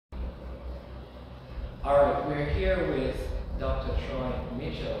All right, we're here with Dr. Troy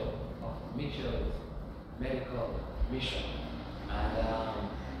Mitchell of Mitchell's Medical Mission. And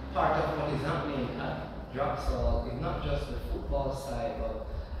part of what is happening at Drax is not just the football side, but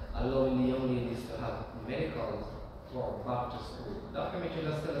allowing the young ladies to have medicals for back to school. Dr.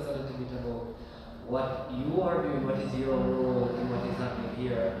 Mitchell, just tell us a little bit about what you are doing, what is your role in what is happening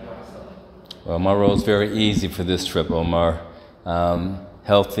here at Drax. Well, my role is very easy for this trip, Omar.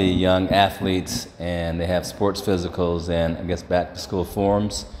 Healthy young athletes, and they have sports physicals and I guess back to school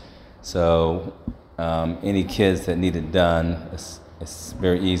forums. So any kids that need it done, it's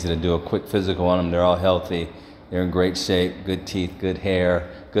very easy to do a quick physical on them. They're all healthy, they're in great shape, good teeth, good hair,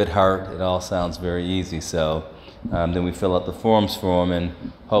 good heart. It all sounds very easy. So then we fill out the forms for them,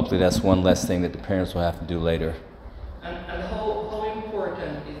 and hopefully that's one less thing that the parents will have to do later. And how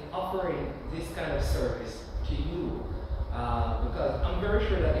important is offering this kind of service to you? Because I'm very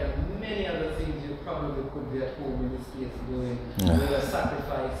sure that there are many other things you probably could be at home in this space doing, where you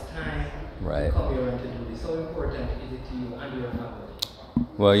sacrifice time to come here and to do this. How important is it to you and your family?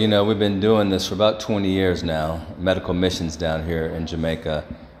 Well, you know, we've been doing this for about 20 years now, medical missions down here in Jamaica.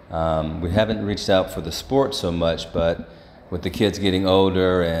 We haven't reached out for the sport so much, but with the kids getting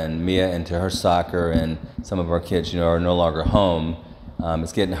older and Mia into her soccer and some of our kids, you know, are no longer home,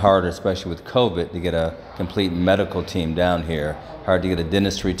 it's getting harder, especially with COVID, to get a complete medical team down here. Hard to get a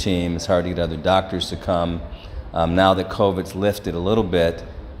dentistry team. It's hard to get other doctors to come. Now that COVID's lifted a little bit,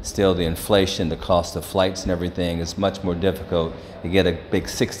 still the inflation, the cost of flights and everything is much more difficult to get a big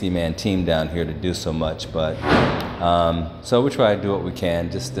 60-man team down here to do so much. But so we try to do what we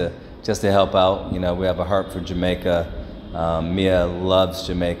can just to help out. You know, we have a heart for Jamaica. Mia loves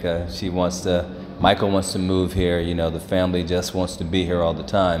Jamaica. Michael wants to move here. You know, the family just wants to be here all the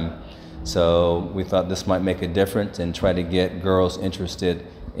time. So we thought this might make a difference and try to get girls interested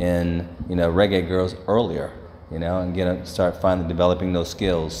in, you know, reggae girls earlier, you know, and start finally developing those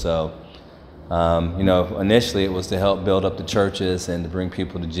skills. So, you know, initially it was to help build up the churches and to bring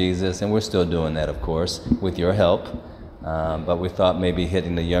people to Jesus, and we're still doing that, of course, with your help. But we thought maybe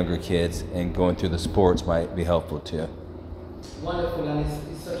hitting the younger kids and going through the sports might be helpful too. Wonderful, and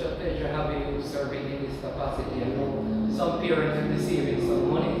it's such a pleasure having you serving in this capacity. I know some parents are receiving some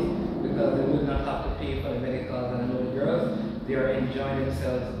money because they will not have to pay for the medicals, and I know the girls, they are enjoying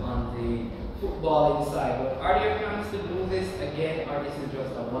themselves on the football inside. But are there plans to do this again, or this is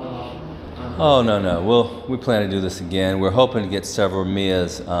just a one-off? Oh, no. We plan to do this again. We're hoping to get several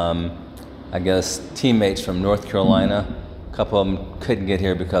Mia's, I guess, teammates from North Carolina. A couple of them couldn't get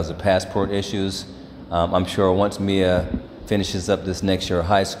here because of passport issues. I'm sure once Mia finishes up this next year of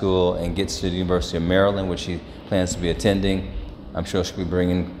high school and gets to the University of Maryland, which she plans to be attending, I'm sure she'll be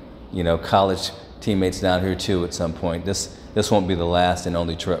bringing, you know, college teammates down here too at some point. This won't be the last and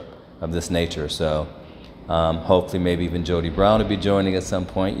only trip of this nature. So hopefully maybe even Jody Brown will be joining at some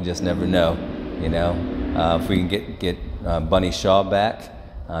point. You just never know, you know. If we can get Bunny Shaw back.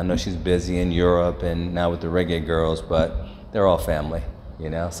 I know she's busy in Europe and now with the reggae girls, but they're all family, you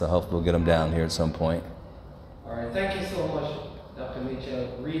know, so hopefully we'll get them down here at some point. All right, thank you so much, Dr.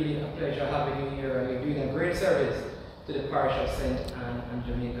 Mitchell. Really a pleasure having you here, and you're doing a great service to the parish of St. Anne and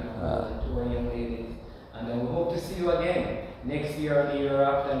Jamaica and to our young ladies. And then we hope to see you again next year, and the year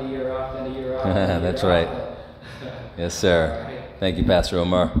after, and the year after, and the year after. That's right. Yes, sir. Right. Thank you, Pastor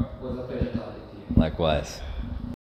Omar. It was a pleasure talking to you. Likewise.